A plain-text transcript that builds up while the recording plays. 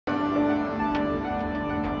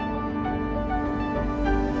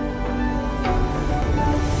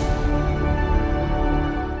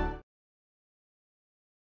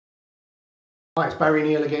Hi, it's Barry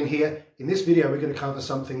Neale again here. In this video we're going to cover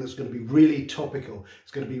something that's going to be really topical.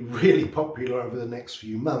 It's going to be really popular over the next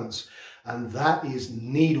few months, and that is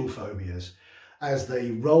needle phobias. As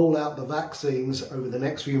they roll out the vaccines over the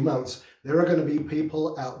next few months, there are going to be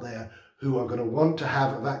people out there who are going to want to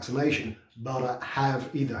have a vaccination but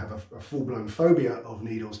either have a full-blown phobia of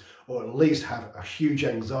needles, or at least have a huge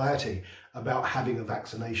anxiety about having a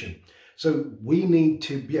vaccination. So we need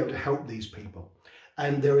to be able to help these people.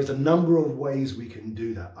 And there is a number of ways we can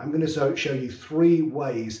do that. I'm going to show you 3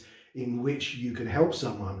 ways in which you can help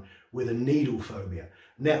someone with a needle phobia.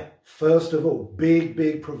 Now, first of all,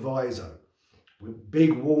 big proviso,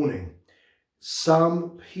 big warning.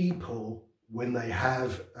 Some people, when they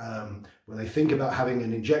think about having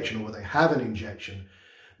an injection, or when they have an injection,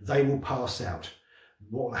 they will pass out.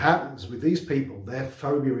 What happens with these people, their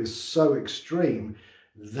phobia is so extreme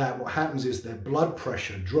that what happens is their blood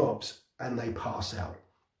pressure drops and they pass out.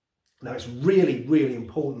 Now, it's really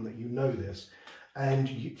important that you know this.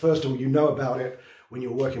 And first of all, you know about it when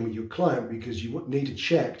you're working with your client, because you need to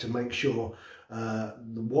check to make sure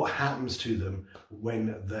what happens to them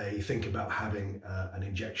when they think about having an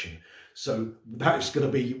injection. So that's going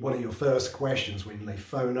to be one of your first questions when they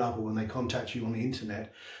phone up or when they contact you on the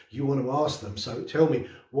internet. You want to ask them, so tell me,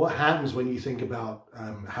 what happens when you think about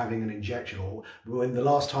having an injection, or when the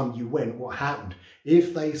last time you went, what happened?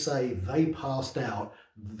 If they say they passed out,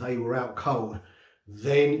 they were out cold,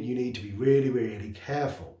 then you need to be really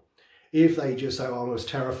careful. If they just say, oh, I was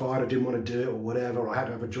terrified, I didn't want to do it, or whatever, or I had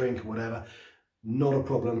to have a drink or whatever, not a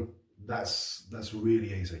problem. That's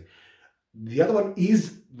really easy. The other one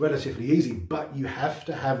is relatively easy, but you have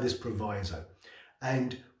to have this proviso.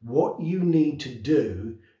 And what you need to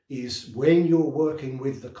do is, when you're working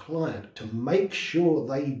with the client, to make sure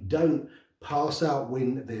they don't pass out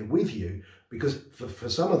when they're with you, because for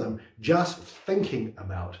some of them, just thinking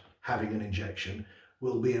about having an injection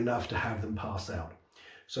will be enough to have them pass out.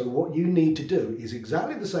 So what you need to do is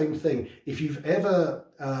exactly the same thing. If you've ever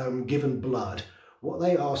given blood, what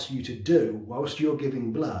they ask you to do whilst you're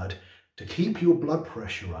giving blood to keep your blood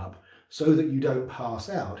pressure up so that you don't pass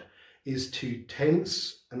out is to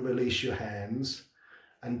tense and release your hands,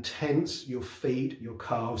 and tense your feet, your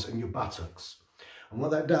calves and your buttocks. And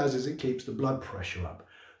what that does is it keeps the blood pressure up.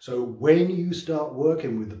 So when you start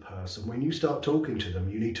working with the person, when you start talking to them,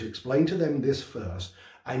 you need to explain to them this first,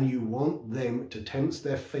 and you want them to tense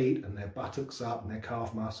their feet and their buttocks up and their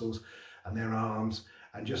calf muscles and their arms,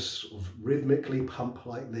 and just sort of rhythmically pump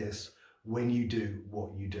like this when you do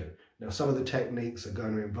what you do. Now, some of the techniques are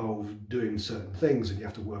going to involve doing certain things and you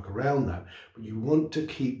have to work around that, but you want to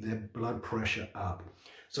keep their blood pressure up.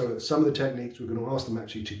 So some of the techniques, we're going to ask them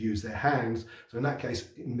actually to use their hands. So in that case,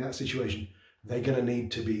 in that situation, they're going to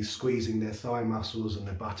need to be squeezing their thigh muscles and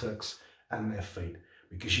their buttocks and their feet,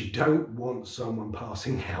 because you don't want someone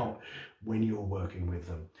passing out when you're working with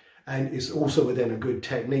them. And it's also then a good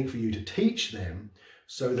technique for you to teach them,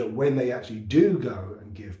 so that when they actually do go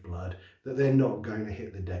and give blood, that they're not going to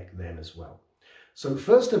hit the deck then as well. So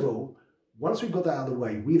first of all, once we've got that out of the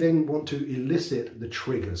way, we then want to elicit the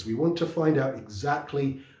triggers. We want to find out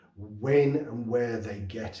exactly when and where they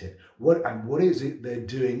get it. What is it they're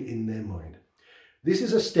doing in their mind? This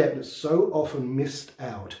is a step that's so often missed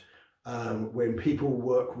out when people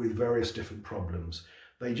work with various different problems.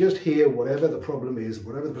 They just hear whatever the problem is,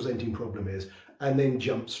 whatever the presenting problem is, and then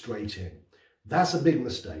jump straight in. That's a big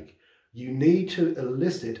mistake. You need to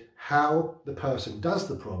elicit how the person does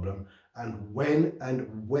the problem and when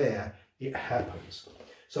and where it happens.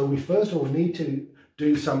 So we first of all need to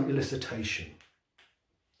do some elicitation.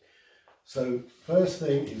 So first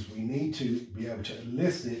thing is, we need to be able to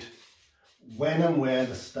elicit when and where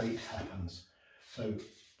the state happens. So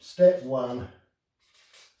step 1,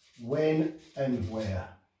 when and where.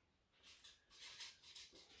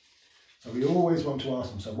 So we always want to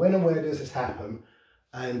ask them, so when and where does this happen,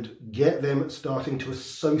 and get them starting to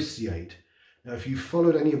associate. Now, if you've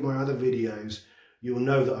followed any of my other videos, you'll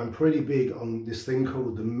know that I'm pretty big on this thing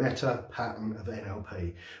called the meta pattern of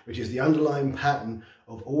NLP, which is the underlying pattern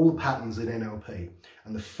of all the patterns in NLP.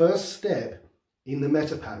 And the first step in the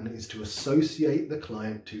meta pattern is to associate the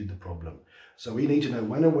client to the problem. So we need to know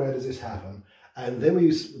when and where does this happen, and then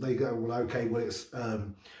they go, well, okay, well, it's a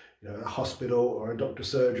hospital or a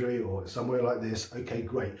doctor's surgery or somewhere like this. Okay,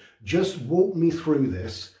 great. Just walk me through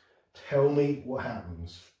this. Tell me what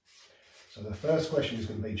happens. So the first question is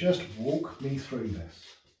going to be, just walk me through this.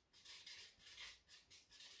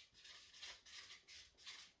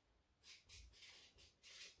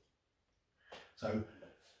 So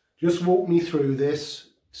just walk me through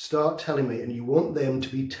this. Start telling me, and you want them to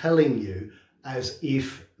be telling you as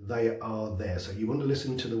if they are there. So you want to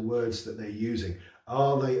listen to the words that they're using.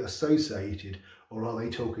 Are they associated, or are they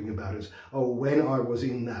talking about as, oh, when I was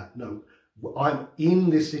in that? No, I'm in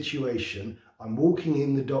this situation, I'm walking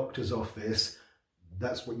in the doctor's office.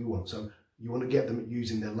 That's what you want. So you want to get them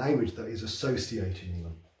using their language that is associating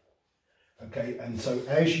them. Okay, and so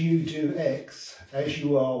as you do X, as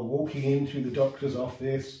you are walking into the doctor's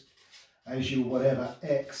office, as you whatever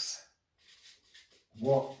X,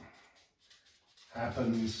 what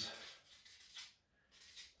happens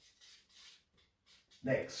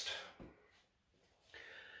next?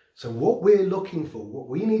 So what we're looking for, what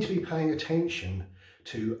we need to be paying attention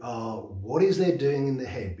to are what is they're doing in the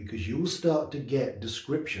head, because you'll start to get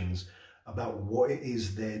descriptions about what it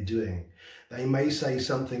is they're doing. They may say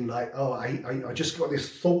something like, oh, I just got this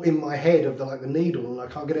thought in my head of the needle and I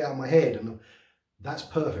can't get it out of my head. And that's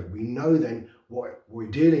perfect. We know then what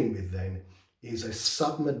we're dealing with then is a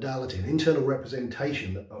submodality, an internal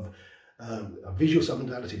representation of a visual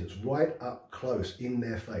submodality that's right up close in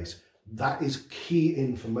their face. That is key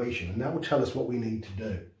information, and that will tell us what we need to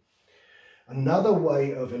do. Another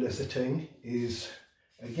way of eliciting is,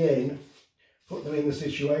 again, put them in the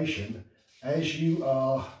situation as you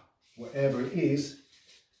are, whatever it is,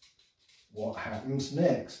 what happens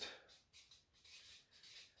next?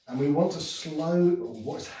 And we want to slow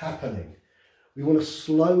what's happening. We want to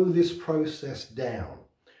slow this process down.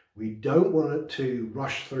 We don't want it to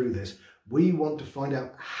rush through this. We want to find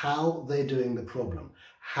out how they're doing the problem.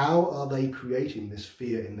 How are they creating this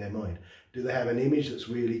fear in their mind? Do they have an image that's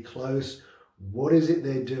really close? What is it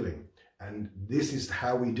they're doing? And this is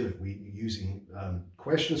how we do it. We're using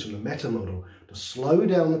questions from the meta model to slow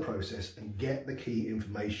down the process and get the key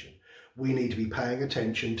information. We need to be paying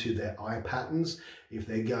attention to their eye patterns. If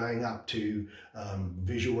they're going up to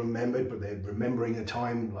visual remembered, but they're remembering a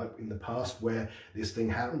time like in the past where this thing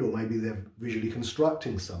happened, or maybe they're visually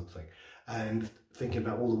constructing something and thinking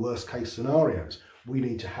about all the worst case scenarios. We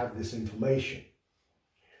need to have this information.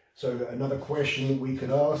 So another question that we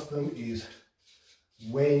could ask them is,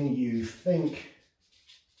 when you think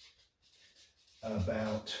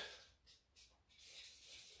about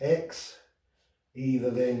X, either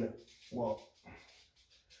then what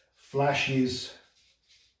flashes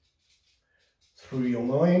through your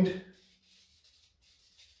mind,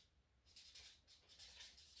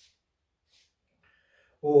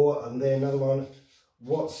 or, and then another one,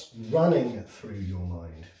 what's running through your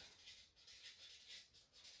mind?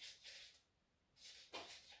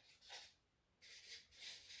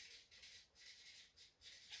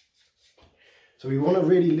 So we want to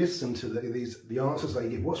really listen to the answers they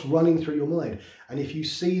give. What's running through your mind? And if you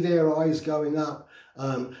see their eyes going up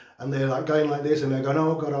and they're like going like this, and they're going,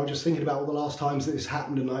 oh God, I was just thinking about all the last times that this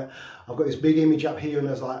happened, and like I've got this big image up here, and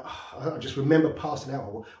I was like, oh, I just remember passing out,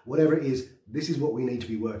 or whatever it is. This is what we need to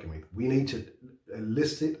be working with. We need to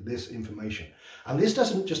elicit this information. And this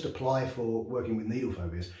doesn't just apply for working with needle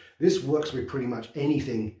phobias. This works with pretty much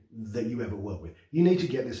anything that you ever work with. You need to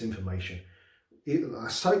get this information.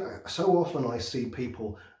 So often I see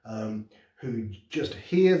people who just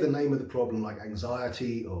hear the name of the problem, like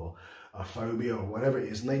anxiety or a phobia or whatever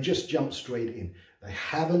it is, and they just jump straight in. They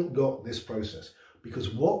haven't got this process, because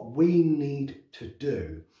what we need to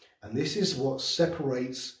do, and this is what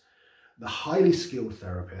separates the highly skilled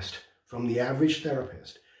therapist from the average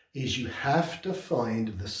therapist, is you have to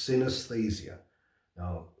find the synesthesia.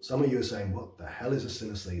 Now, some of you are saying, what the hell is a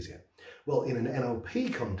synesthesia? Well, in an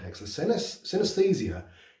NLP context, a synesthesia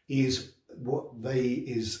is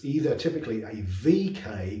is either typically a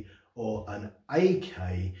VK or an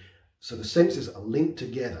AK. So the senses are linked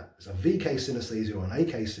together. It's a VK synesthesia or an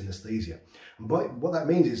AK synesthesia. And what that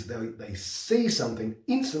means is they see something,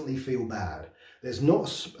 instantly feel bad. They're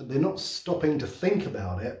not stopping to think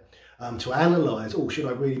about it, to analyze, oh, should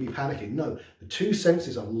I really be panicking? No, the two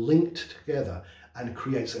senses are linked together and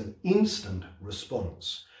creates an instant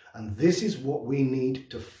response. And this is what we need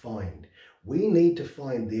to find. We need to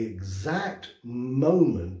find the exact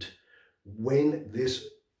moment when this,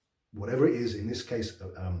 whatever it is, in this case,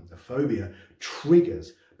 a phobia,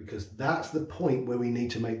 triggers, because that's the point where we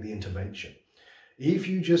need to make the intervention. If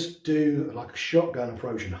you just do like a shotgun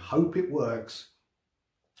approach and hope it works,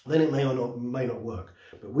 then it may not work.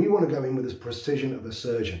 But we want to go in with the precision of a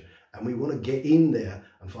surgeon, and we want to get in there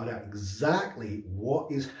and find out exactly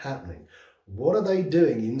what is happening. What are they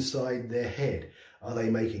doing inside their head? Are they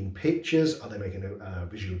making pictures? Are they making a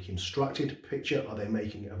visually constructed picture? Are they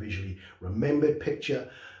making a visually remembered picture?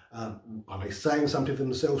 Are they saying something to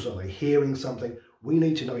themselves? Are they hearing something? We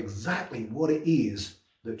need to know exactly what it is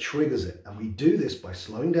that triggers it. And we do this by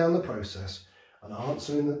slowing down the process and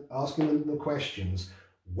asking them the questions.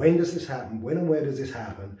 When does this happen? When and where does this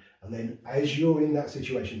happen? And then as you're in that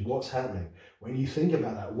situation, what's happening? When you think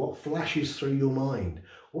about that, what flashes through your mind?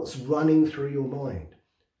 What's running through your mind?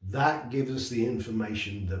 That gives us the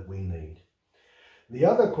information that we need. The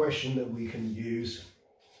other question that we can use,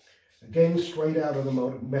 again, straight out of the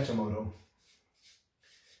meta model,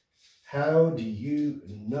 how do you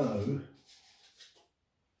know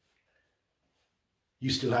you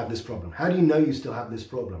still have this problem? How do you know you still have this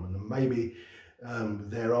problem? And then maybe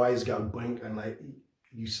their eyes go blink and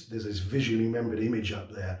there's this visually remembered image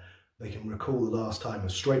up there. They can recall the last time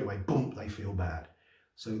and straight away, boom, they feel bad.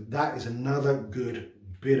 So that is another good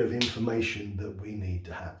bit of information that we need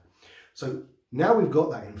to have. So now we've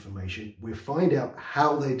got that information, we find out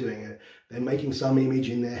how they're doing it. They're making some image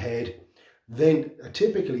in their head. Then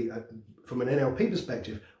typically, from an NLP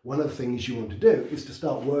perspective, one of the things you want to do is to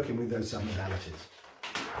start working with those submodalities.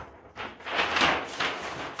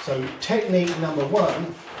 So technique number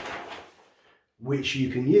one, which you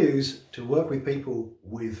can use to work with people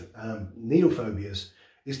with needle phobias,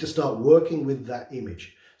 is to start working with that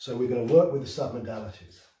image. So we're going to work with the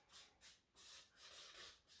submodalities.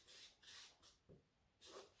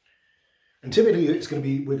 And typically we're going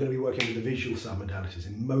to be working with the visual submodalities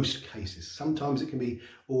in most cases. Sometimes it can be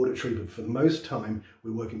auditory, but for the most time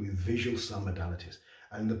we're working with visual submodalities.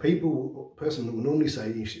 And the person will normally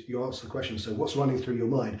say, you answer the question, so what's running through your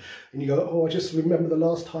mind? And you go, oh, I just remember the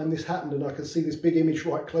last time this happened and I can see this big image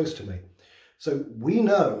right close to me. So we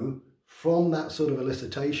know from that sort of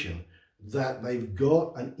elicitation that they've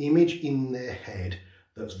got an image in their head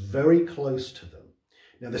that's very close to them.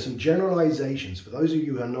 Now, there's some generalizations. For those of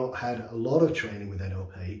you who have not had a lot of training with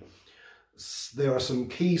NLP, there are some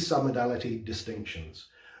key submodality distinctions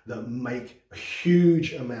that make a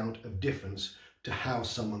huge amount of difference to how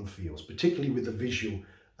someone feels, particularly with the visual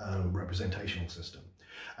representational system.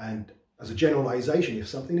 And as a generalization, if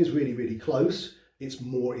something is really, really close, it's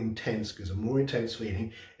more intense because a more intense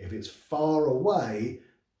feeling. If it's far away,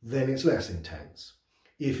 then it's less intense.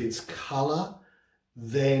 If it's color,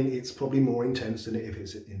 then it's probably more intense than if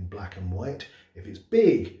it's in black and white. If it's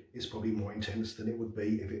big, it's probably more intense than it would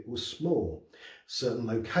be if it was small. Certain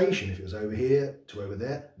location, if it was over here to over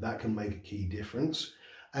there, that can make a key difference.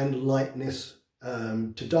 And lightness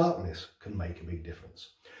to darkness can make a big difference.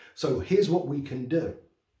 So here's what we can do.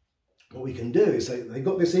 What we can do is say, they've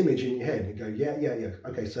got this image in your head, and you go, yeah.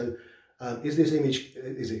 Okay, so is this image,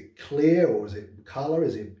 is it clear or is it color?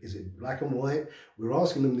 Is it black and white? We're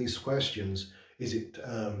asking them these questions. Is it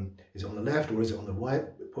on the left or is it on the right?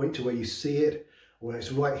 Point to where you see it. Well,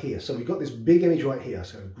 it's right here. So we've got this big image right here.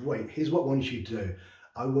 So great. Here's what I want you to do.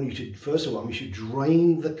 I want you to, first of all, we should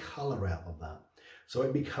drain the color out of that. So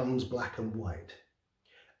it becomes black and white.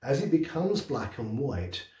 As it becomes black and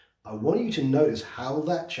white, I want you to notice how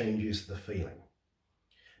that changes the feeling.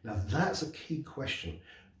 Now that's a key question.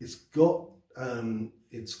 It's got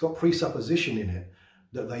presupposition in it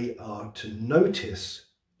that they are to notice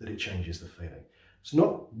that it changes the feeling. It's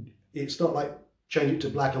not like change it to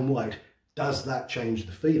black and white. Does that change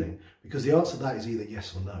the feeling? Because the answer to that is either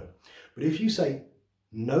yes or no. But if you say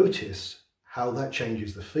notice how that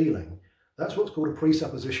changes the feeling, that's what's called a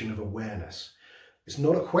presupposition of awareness. It's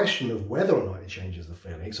not a question of whether or not it changes the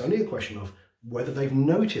feeling. It's only a question of whether they've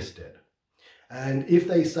noticed it. And if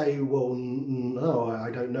they say, well, no, I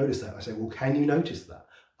don't notice that. I say, well, can you notice that?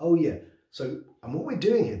 Oh, yeah. So, and what we're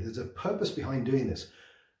doing here, there's a purpose behind doing this.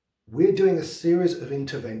 We're doing a series of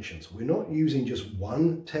interventions. We're not using just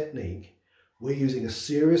one technique. We're using a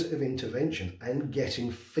series of interventions and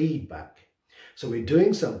getting feedback. So we're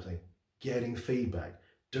doing something, getting feedback.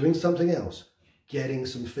 Doing something else, getting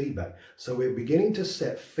some feedback. So we're beginning to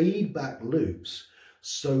set feedback loops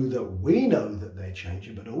so that we know that they're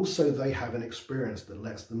changing, but also they have an experience that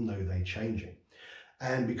lets them know they're changing.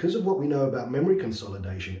 And because of what we know about memory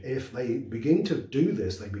consolidation, if they begin to do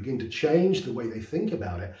this, they begin to change the way they think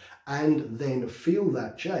about it and then feel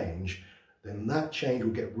that change, then that change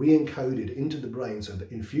will get re-encoded into the brain so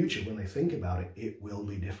that in future when they think about it, it will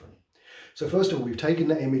be different. So first of all, we've taken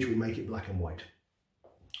that image, we make it black and white.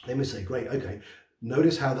 Then we say, great, okay,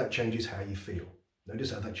 notice how that changes how you feel. Notice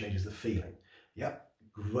how that changes the feeling. Yep.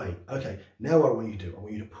 Great. Okay, now what I want you to do, I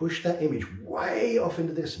want you to push that image way off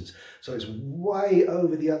into the distance. So it's way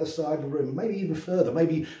over the other side of the room, maybe even further,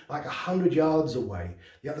 maybe like 100 yards away,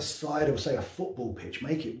 the other side of, say, a football pitch.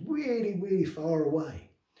 Make it really, really far away.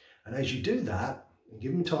 And as you do that,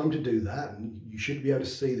 give them time to do that, and you should be able to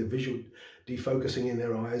see the visual defocusing in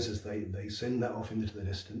their eyes as they send that off into the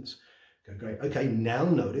distance. Go, great. Okay, now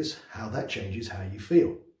notice how that changes how you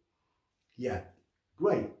feel. Yeah.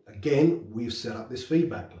 Great. Again, we've set up this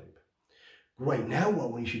feedback loop. Great, now what I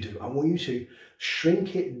want you to do, I want you to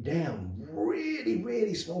shrink it down really,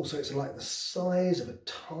 really small, so it's like the size of a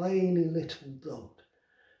tiny little dot.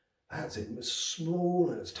 That's it, it's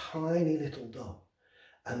small and it's tiny little dot.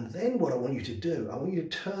 And then what I want you to do, I want you to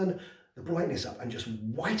turn the brightness up and just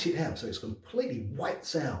white it out, so it's completely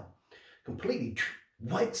whites out, completely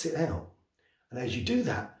whites it out. And as you do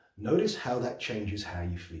that, notice how that changes how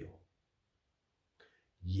you feel.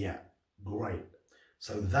 Yeah, great.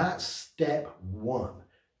 So that's step one.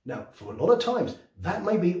 Now, for a lot of times, that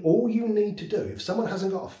may be all you need to do. If someone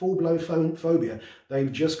hasn't got a full-blown phobia,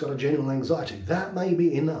 they've just got a general anxiety, that may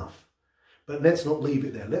be enough. But let's not leave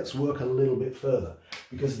it there. Let's work a little bit further.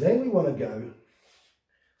 Because then we want to go,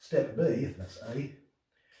 step B, that's A,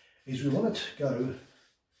 is we want to go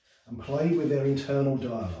and play with their internal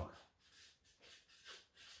dialogue.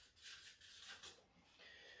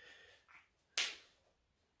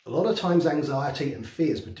 A lot of times anxiety and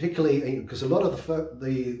fears, particularly because a lot of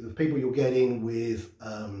the people you'll get in with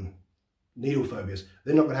needle phobias,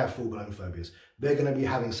 they're not going to have full-blown phobias. They're going to be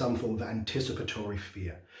having some form of anticipatory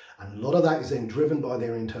fear. And a lot of that is then driven by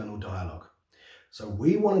their internal dialogue. So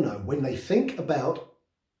we want to know, when they think about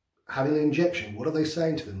having an injection, what are they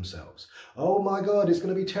saying to themselves? Oh my God, it's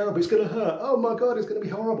going to be terrible. It's going to hurt. Oh my God, it's going to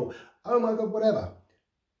be horrible. Oh my God, whatever.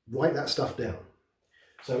 Write that stuff down.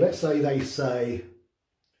 So let's say they say,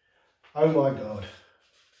 oh my God,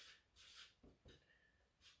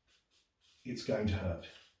 it's going to hurt.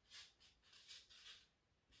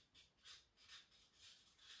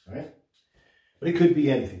 All right? But it could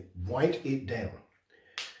be anything. Write it down.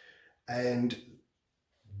 And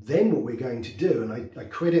then what we're going to do, and I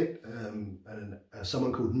credit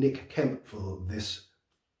someone called Nick Kemp for this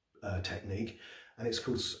technique, and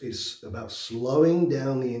it's about slowing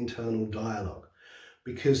down the internal dialogue.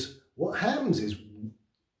 Because what happens is,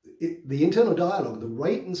 the internal dialogue, the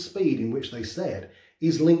rate and speed in which they say it,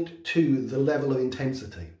 is linked to the level of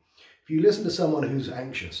intensity. If you listen to someone who's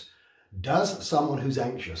anxious, does someone who's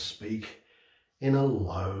anxious speak in a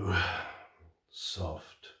low,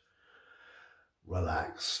 soft,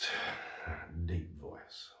 relaxed, deep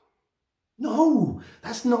voice? No,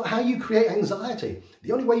 that's not how you create anxiety.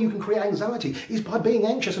 The only way you can create anxiety is by being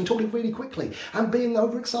anxious and talking really quickly and being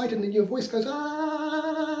overexcited, and your voice goes,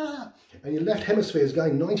 ah, and your left hemisphere is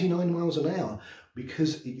going 99 miles an hour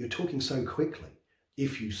because you're talking so quickly.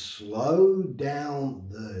 If you slow down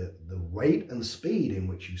the rate and speed in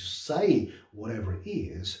which you say whatever it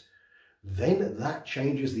is, then that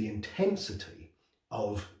changes the intensity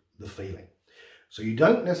of the feeling. So you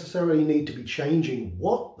don't necessarily need to be changing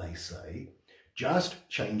what they say, just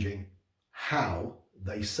changing how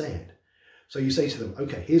they say it. So you say to them,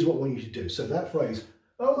 okay, here's what I want you to do. So that phrase,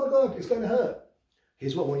 oh my God, it's going to hurt.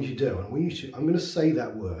 Here's what I want you to do. I'm going to say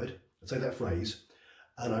that word, say that phrase,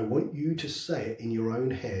 and I want you to say it in your own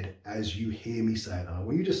head as you hear me say it. And I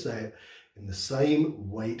want you to say it in the same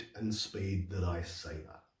rate and speed that I say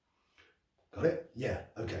that. Got it? Yeah,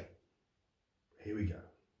 okay. Here we go.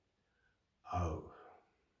 Oh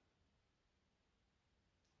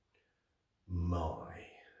my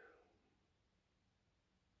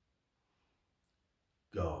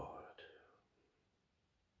God.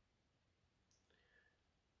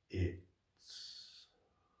 It's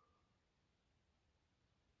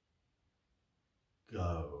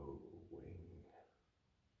going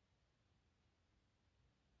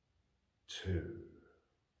to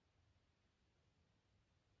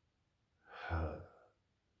hurt.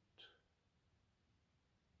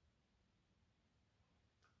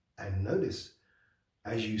 And notice,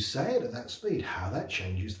 as you say it at that speed, how that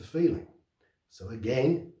changes the feeling. So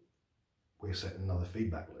again, we're setting another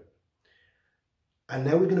feedback loop. And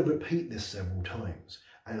now we're going to repeat this several times.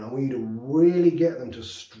 And I want you to really get them to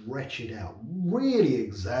stretch it out, really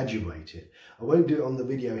exaggerate it. I won't do it on the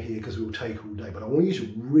video here because it will take all day, but I want you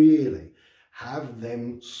to really have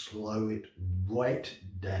them slow it right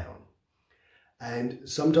down. And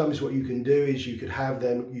sometimes what you can do is you could have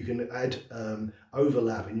them, you can add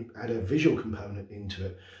overlap and you add a visual component into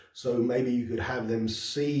it. So maybe you could have them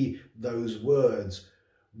see those words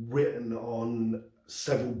written on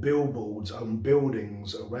several billboards on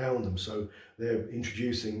buildings around them. So they're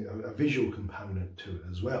introducing a visual component to it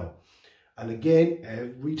as well. And again,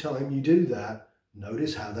 every time you do that,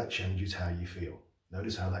 notice how that changes how you feel.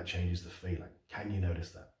 Notice how that changes the feeling. Can you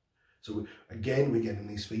notice that? So again, we're getting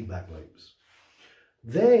these feedback loops.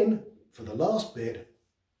 Then for the last bit,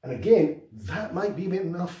 and again, that might be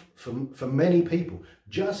enough for many people.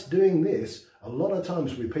 Just doing this, a lot of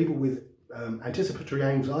times with people with anticipatory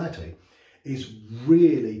anxiety, is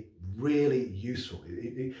really, really useful.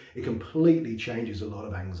 It completely changes a lot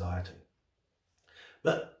of anxiety.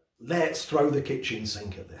 But let's throw the kitchen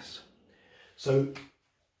sink at this. So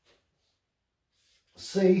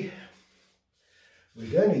see,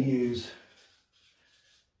 we're going to use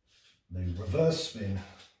the reverse spin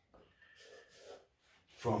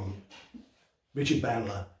from Richard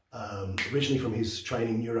Bandler, originally from his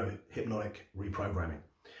training neurohypnotic reprogramming.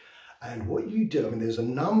 And what you do, I mean, there's a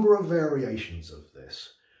number of variations of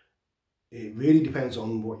this. It really depends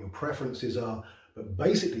on what your preferences are. But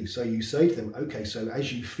basically, so you say to them, okay, so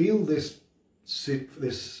as you feel this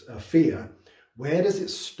fear, where does it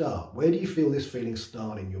start? Where do you feel this feeling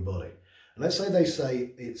start in your body? And let's say they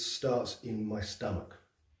say it starts in my stomach.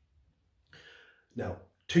 Now,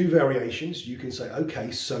 two variations, you can say,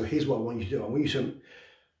 okay, so here's what I want you to do. I want you to,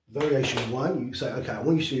 variation one, you say, okay, I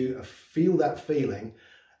want you to feel that feeling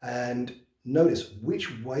and notice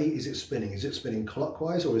which way is it spinning. Is it spinning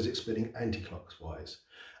clockwise or is it spinning anti-clockwise?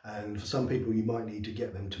 And for some people, you might need to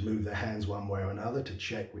get them to move their hands one way or another to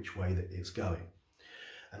check which way that it's going.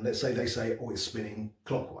 And let's say they say, oh, it's spinning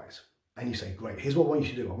clockwise. And you say, great, here's what I want you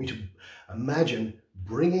to do. I want you to imagine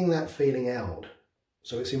bringing that feeling out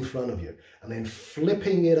so it's in front of you and then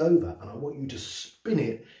flipping it over. And I want you to spin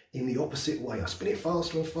it in the opposite way. I spin it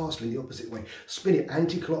faster and faster in the opposite way. Spin it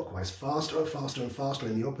anti-clockwise, faster and faster and faster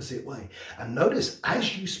in the opposite way. And notice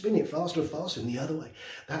as you spin it faster and faster in the other way,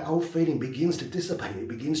 that old feeling begins to dissipate, it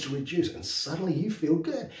begins to reduce, and suddenly you feel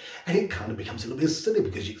good. And it kind of becomes a little bit silly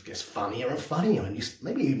because it gets funnier and funnier, and you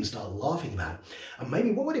maybe even start laughing about it. And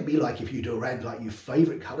maybe what would it be like if you do add like your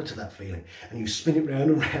favorite color to that feeling and you spin it round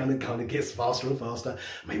and round and kind of gets faster and faster.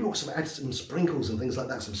 Maybe also add some sprinkles and things like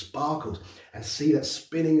that, some sparkles, and see that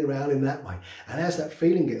spinning around in that way. And as that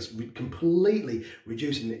feeling gets completely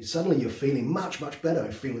reducing, suddenly you're feeling much, much better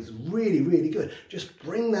and feeling really, really good. Just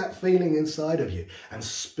bring that feeling inside of you and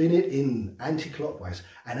spin it in anti-clockwise.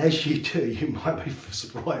 And as you do, you might be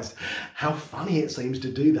surprised how funny it seems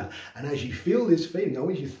to do that. And as you feel this feeling, I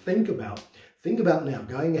want you to think about now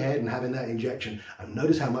going ahead and having that injection, and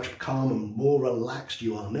notice how much calm and more relaxed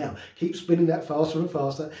you are now. Keep spinning that faster and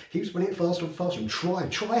faster. Keep spinning it faster and faster, and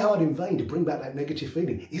try hard in vain to bring back that negative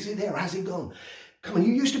feeling. Is it there? Has it gone? Come on,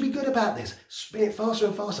 you used to be good about this. Spin it faster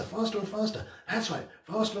and faster, faster and faster. That's right,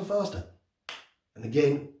 faster and faster. And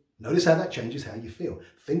again, notice how that changes how you feel.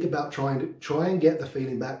 Think about try and get the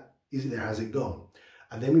feeling back. Is it there? Has it gone?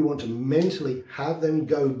 And then we want to mentally have them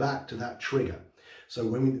go back to that trigger. So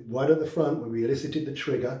right at the front, when we elicited the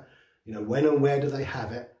trigger, you know, when and where do they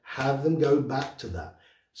have it? Have them go back to that.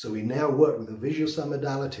 So we now work with the visual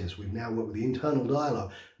submodalities. We've now worked with the internal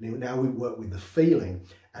dialogue. Now we work with the feeling,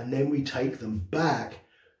 and then we take them back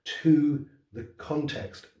to the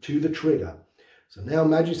context, to the trigger. So now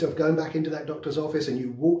imagine yourself going back into that doctor's office and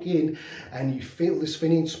you walk in and you feel this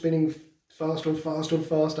spinning faster and faster and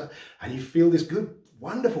faster, and you feel this good,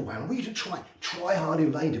 wonderful way. I want you to try hard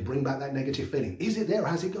in vain to bring back that negative feeling. Is it there?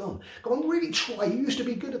 Has it gone? Go on, really try. You used to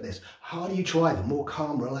be good at this. The harder you try, the more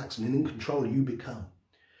calm, relaxed, and in control you become.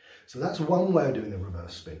 So that's one way of doing the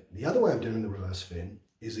reverse spin. The other way of doing the reverse spin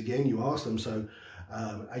is, again, you ask them, so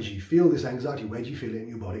as you feel this anxiety, where do you feel it in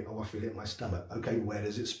your body? Oh, I feel it in my stomach. Okay, where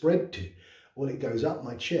does it spread to? Well, it goes up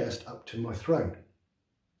my chest, up to my throat.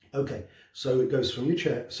 Okay, so it goes from your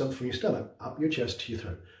chest, from your stomach, up your chest to your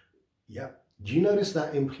throat. Yep. Do you notice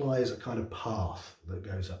that implies a kind of path that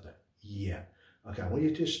goes up there? Yeah. Okay, I want you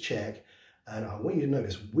to just check, and I want you to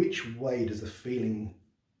notice which way does the feeling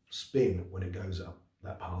spin when it goes up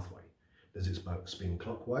that pathway. Does it spin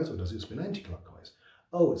clockwise or does it spin anti-clockwise?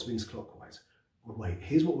 Oh, it spins clockwise. Well, wait,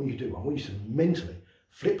 here's what I want you to do. I want you to mentally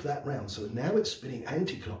flip that round. So now it's spinning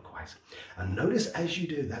anti-clockwise. And notice as you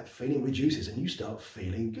do, that feeling reduces and you start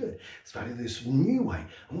feeling good. It's found in this new way.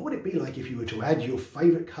 And what would it be like if you were to add your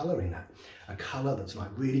favorite color in that? A color that's like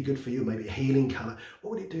really good for you, maybe a healing color.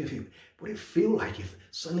 What would it do what would it feel like if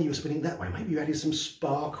suddenly you were spinning that way? Maybe you added some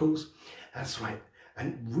sparkles. That's right.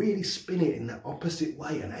 And really spin it in the opposite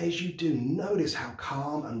way. And as you do, notice how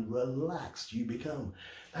calm and relaxed you become.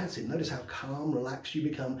 That's it. Notice how calm, relaxed you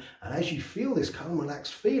become. And as you feel this calm,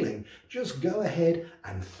 relaxed feeling, just go ahead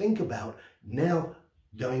and think about now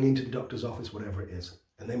going into the doctor's office, whatever it is.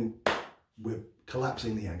 And then we're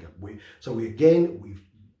collapsing the anger. What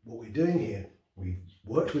we're doing here, we've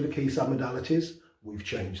worked with the key submodalities, we've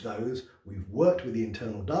changed those, we've worked with the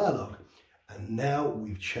internal dialogue, and now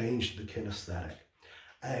we've changed the kinesthetic.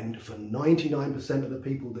 And for 99% of the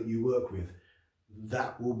people that you work with,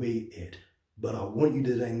 that will be it. But I want you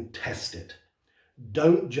to then test it.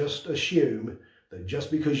 Don't just assume that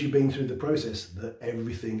just because you've been through the process that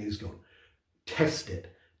everything is gone. Test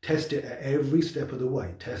it. Test it at every step of the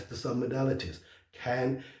way. Test the submodalities.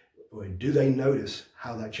 Do they notice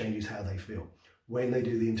how that changes how they feel? When they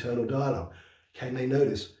do the internal dialogue, can they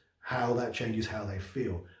notice how that changes how they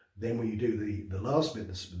feel. Then when you do the last bit,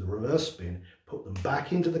 the reverse spin, put them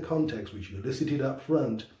back into the context which you elicited up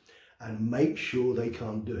front and make sure they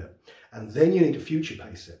can't do it. And then you need to future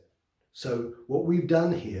pace it. So what we've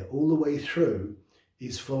done here all the way through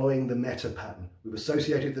is following the meta pattern. We've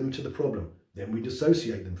associated them to the problem. Then we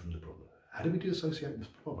dissociate them from the problem. How do we dissociate them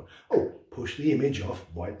from the problem? Oh, push the image off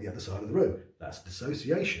right the other side of the room. That's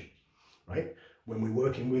dissociation, right? When we're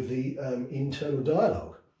working with the internal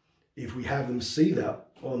dialogue, if we have them see that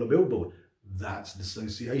on a billboard, that's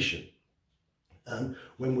dissociation. And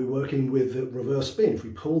when we're working with the reverse spin, if we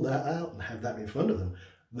pull that out and have that in front of them,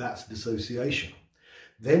 that's dissociation.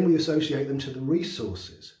 Then we associate them to the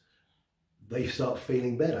resources. They start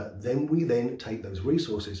feeling better. Then we take those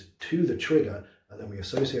resources to the trigger, and then we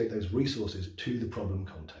associate those resources to the problem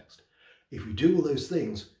context. If we do all those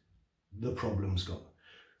things, the problem's gone.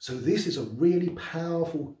 So this is a really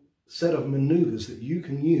powerful set of maneuvers that you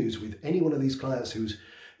can use with any one of these clients who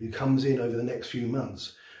comes in over the next few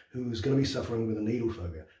months, who's going to be suffering with a needle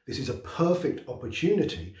phobia. This is a perfect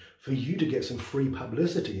opportunity for you to get some free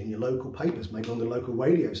publicity in your local papers, maybe on the local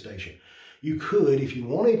radio station. You could, if you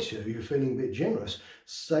wanted to, you're feeling a bit generous,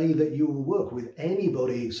 say that you will work with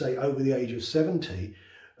anybody, say over the age of 70,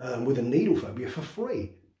 with a needle phobia for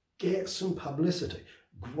free. Get some publicity.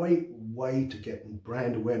 Great way to get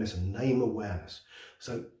brand awareness and name awareness.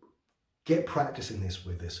 So get practicing this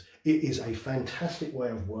with this. It is a fantastic way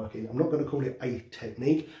of working. I'm not going to call it a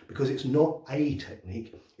technique because it's not a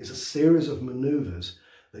technique. It's a series of maneuvers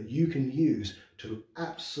that you can use to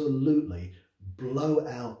absolutely blow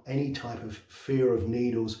out any type of fear of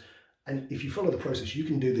needles. And if you follow the process, you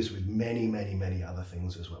can do this with many, many, many other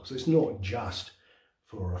things as well. So it's not just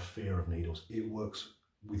for a fear of needles. It works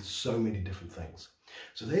with so many different things.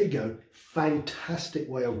 So there you go. Fantastic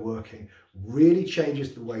way of working. Really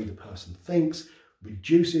changes the way the person thinks,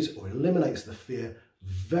 reduces or eliminates the fear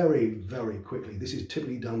very, very quickly. This is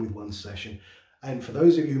typically done with one session. And for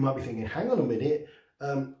those of you who might be thinking, hang on a minute,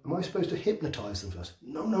 am I supposed to hypnotize them first?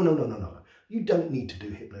 No, no, no, no, no, no. You don't need to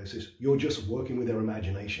do hypnosis. You're just working with their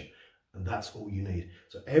imagination. And that's all you need.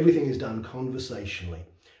 So everything is done conversationally.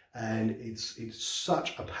 And it's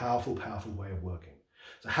such a powerful, powerful way of working.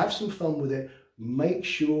 So have some fun with it. Make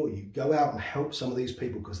sure you go out and help some of these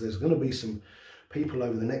people, because there's going to be some people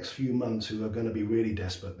over the next few months who are going to be really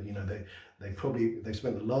desperate. But you know, they've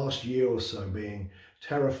spent the last year or so being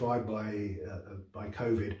terrified by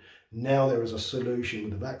COVID. Now there is a solution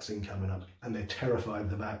with the vaccine coming up, and they're terrified of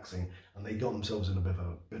the vaccine, and they got themselves in a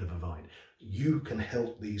bit of a bind. You can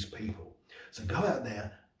help these people. So go out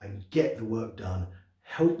there and get the work done.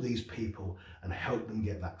 Help these people and help them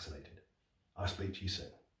get vaccinated. I'll speak to you soon.